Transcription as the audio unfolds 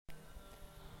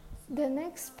The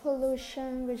next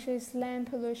pollution, which is land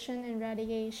pollution and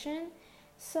radiation.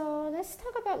 So let's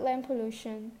talk about land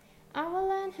pollution. Our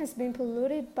land has been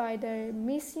polluted by the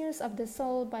misuse of the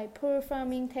soil by poor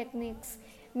farming techniques,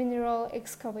 mineral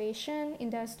excavation,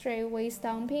 industrial waste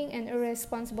dumping, and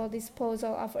irresponsible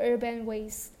disposal of urban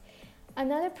waste.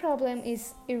 Another problem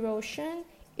is erosion.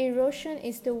 Erosion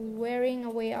is the wearing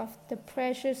away of the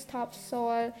precious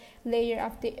topsoil layer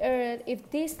of the earth. If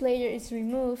this layer is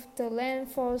removed, the land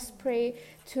falls prey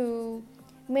to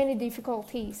many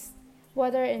difficulties.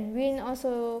 Water and wind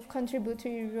also contribute to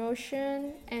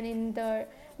erosion, and in the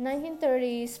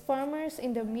 1930s, farmers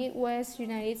in the Midwest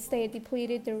United States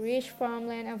depleted the rich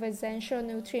farmland of essential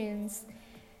nutrients.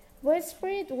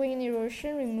 Widespread wind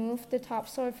erosion removed the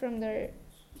topsoil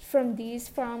from these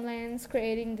farmlands,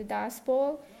 creating the Dust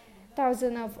Bowl.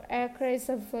 Thousands of acres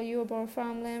of valuable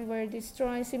farmland were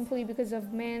destroyed simply because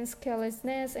of man's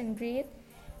carelessness and greed.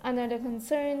 Another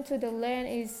concern to the land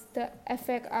is the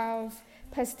effect of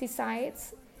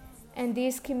pesticides, and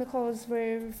these chemicals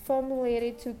were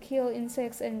formulated to kill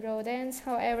insects and rodents.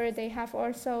 However, they have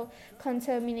also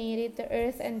contaminated the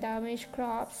earth and damaged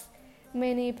crops.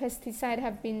 Many pesticides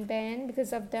have been banned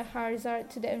because of the hazard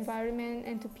to the environment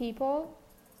and to people.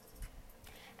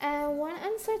 And one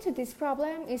answer to this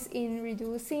problem is in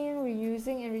reducing,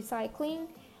 reusing, and recycling.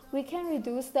 We can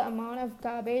reduce the amount of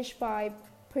garbage by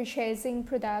purchasing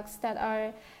products that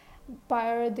are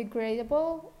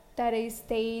biodegradable, that is,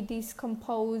 they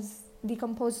decompose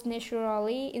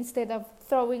naturally. Instead of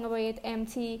throwing away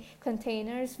empty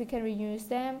containers, we can reuse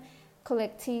them,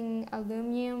 collecting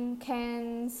aluminum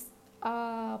cans,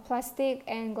 plastic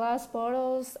and glass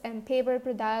bottles, and paper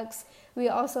products. We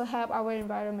also help our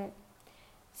environment.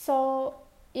 So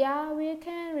yeah, we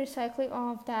can recycle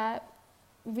all of that.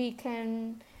 We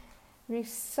can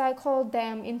recycle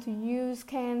them into used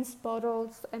cans,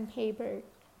 bottles, and paper.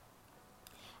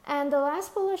 And the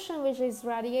last pollution, which is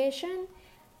radiation.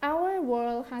 Our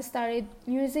world has started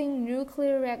using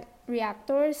nuclear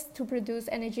reactors to produce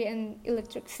energy and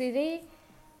electricity.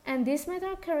 And this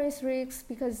method carries risks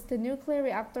because the nuclear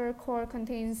reactor core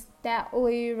contains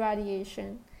deadly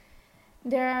radiation.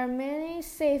 There are many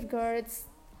safeguards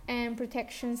and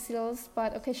protection seals,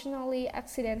 but occasionally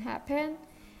accidents happen.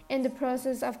 In the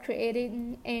process of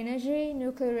creating energy,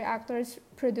 nuclear reactors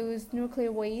produce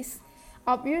nuclear waste.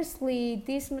 Obviously,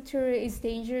 this material is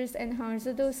dangerous and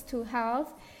hazardous to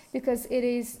health because it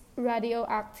is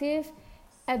radioactive.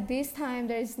 At this time,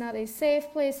 there is not a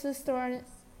safe place to store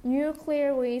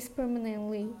nuclear waste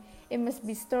permanently. It must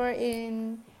be stored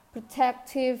in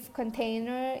protective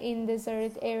container in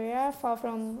desert area far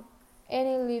from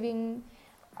any living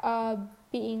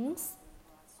beings.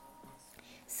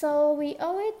 So we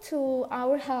owe it to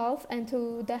our health and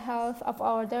to the health of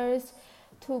others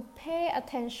to pay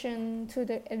attention to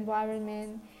the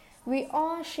environment. We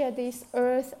all share this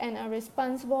earth and are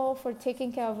responsible for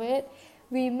taking care of it.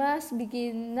 We must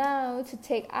begin now to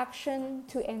take action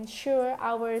to ensure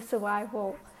our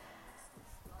survival.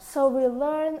 So we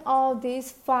learn all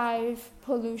these 5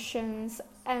 pollutions,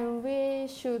 and we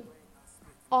should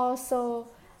also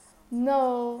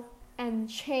know and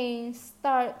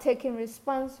start taking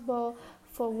responsible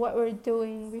for what we're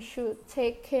doing. We should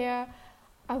take care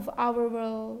of our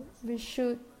world. We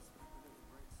should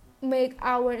make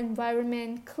our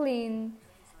environment clean.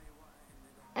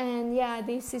 And yeah,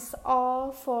 this is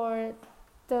all for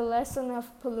the lesson of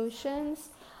pollutions.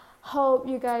 Hope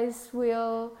you guys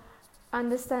will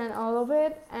understand all of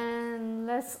it, and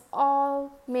let's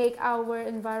all make our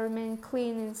environment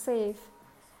clean and safe.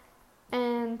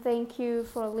 And thank you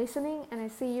for listening, and I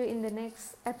see you in the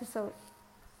next episode.